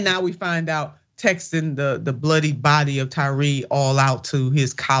 And now we find out texting the bloody body of Tyre all out to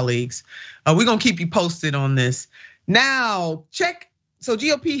his colleagues. We're gonna keep you posted on this. Now check. So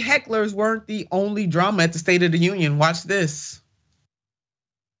GOP hecklers weren't the only drama at the State of the Union. Watch this.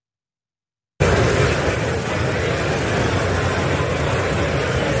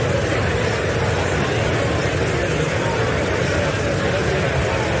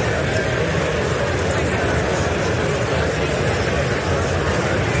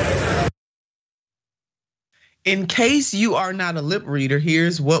 In case you are not a lip reader,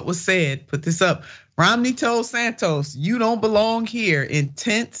 here's what was said. Put this up. Romney told Santos, "You don't belong here."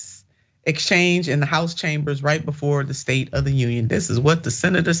 Intense exchange in the House chambers right before the State of the Union. This is what the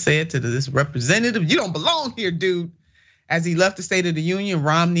senator said to this representative. "You don't belong here, dude." As he left the State of the Union,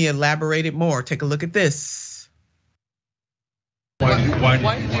 Romney elaborated more. Take a look at this. Why did you want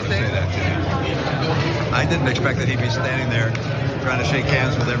to say that, Jim? I didn't expect that he'd be standing there trying to shake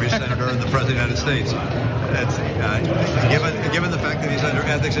hands with every senator and the president of the United States. That's, given the fact that he's under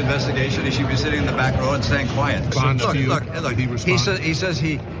ethics investigation, he should be sitting in the back row and staying quiet. Look. He says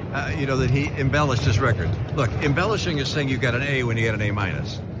he that he embellished his record. Look, embellishing is saying you got an A when you get an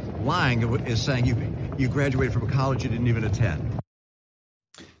A-. Lying is saying you graduated from a college you didn't even attend.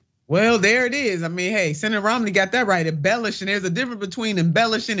 Well, there it is. I mean, hey, Senator Romney got that right. Embellishing. There's a difference between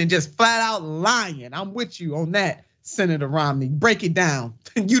embellishing and just flat out lying. I'm with you on that, Senator Romney. Break it down.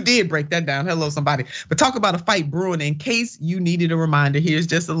 You did break that down. Hello, somebody. But talk about a fight brewing. In case you needed a reminder, here's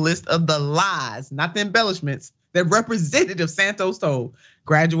just a list of the lies, not the embellishments, that Representative Santos told.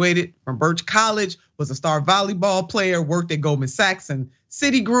 Graduated from Birch College, was a star volleyball player, worked at Goldman Sachs and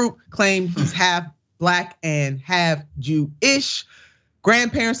Citigroup, claimed he's half Black and half Jewish.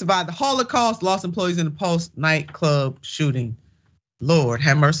 Grandparents survived the Holocaust, lost employees in the Pulse nightclub shooting. Lord,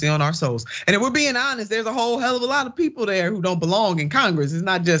 have mercy on our souls. And if we're being honest, there's a whole hell of a lot of people there who don't belong in Congress. It's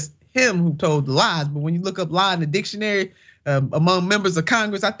not just him who told the lies, but when you look up lie in the dictionary among members of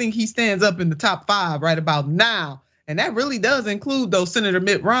Congress, I think he stands up in the top 5 right about now. And that really does include, though, Senator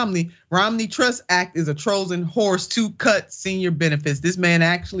Mitt Romney. Romney Trust Act is a Trojan horse to cut senior benefits. This man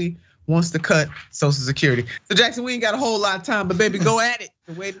actually wants to cut Social Security. So Jackson, we ain't got a whole lot of time, but baby, go at it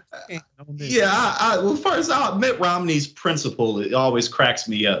the way that you can on this. Yeah, well, first off, Mitt Romney's principle, it always cracks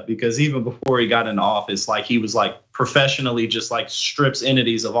me up because even before he got into office, like he was like professionally just like strips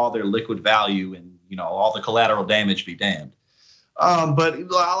entities of all their liquid value and all the collateral damage be damned. But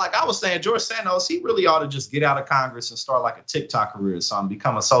like I was saying, George Santos, he really ought to just get out of Congress and start like a TikTok career or something,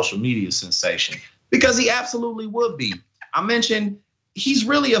 become a social media sensation, because he absolutely would be. I mentioned he's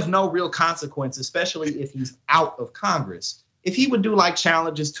really of no real consequence, especially if he's out of Congress. If he would do like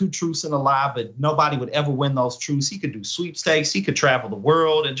challenges, 2 truths and a lie, but nobody would ever win those truths, he could do sweepstakes, he could travel the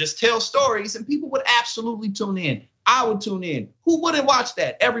world and just tell stories and people would absolutely tune in. I would tune in. Who wouldn't watch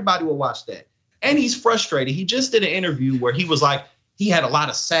that? Everybody would watch that. And he's frustrated. He just did an interview where he was like, he had a lot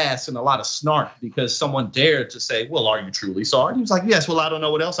of sass and a lot of snark because someone dared to say, well, are you truly sorry? And he was like, yes, well, I don't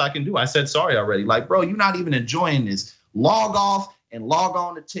know what else I can do. I said sorry already. Like, bro, you're not even enjoying this. Log off and log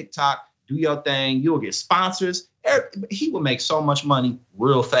on to TikTok, do your thing. You'll get sponsors. He will make so much money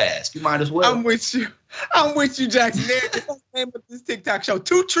real fast. You might as well. I'm with you, Jackson. There's the name of this TikTok show.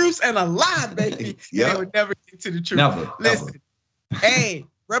 2 truths and a lie, baby. They would never get to the truth. Never. Listen, hey,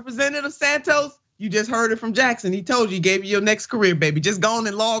 Representative Santos, you just heard it from Jackson. He told you, he gave you your next career, baby. Just go on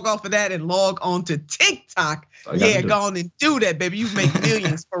and log off of that and log on to TikTok. Yeah, go on and do that, baby. You make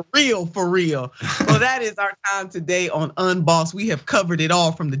millions for real, for real. Well, that is our time today on Unbossed. We have covered it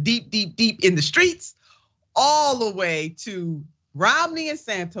all from the deep in the streets all the way to Romney and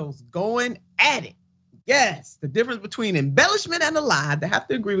Santos going at it. Yes, the difference between embellishment and a lie. They have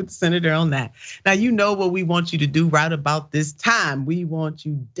to agree with the senator on that. Now, you know what we want you to do right about this time. We want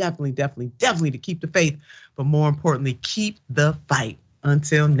you definitely to keep the faith, but more importantly, keep the fight.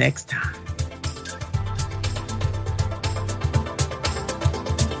 Until next time.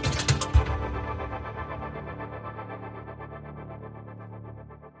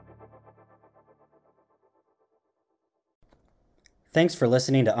 Thanks for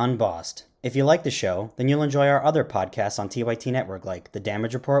listening to Unbossed. If you like the show, then you'll enjoy our other podcasts on TYT Network like The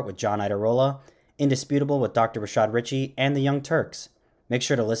Damage Report with John Idarola, Indisputable with Dr. Rashad Ritchie, and The Young Turks. Make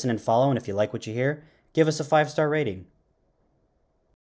sure to listen and follow, and if you like what you hear, give us a 5-star rating.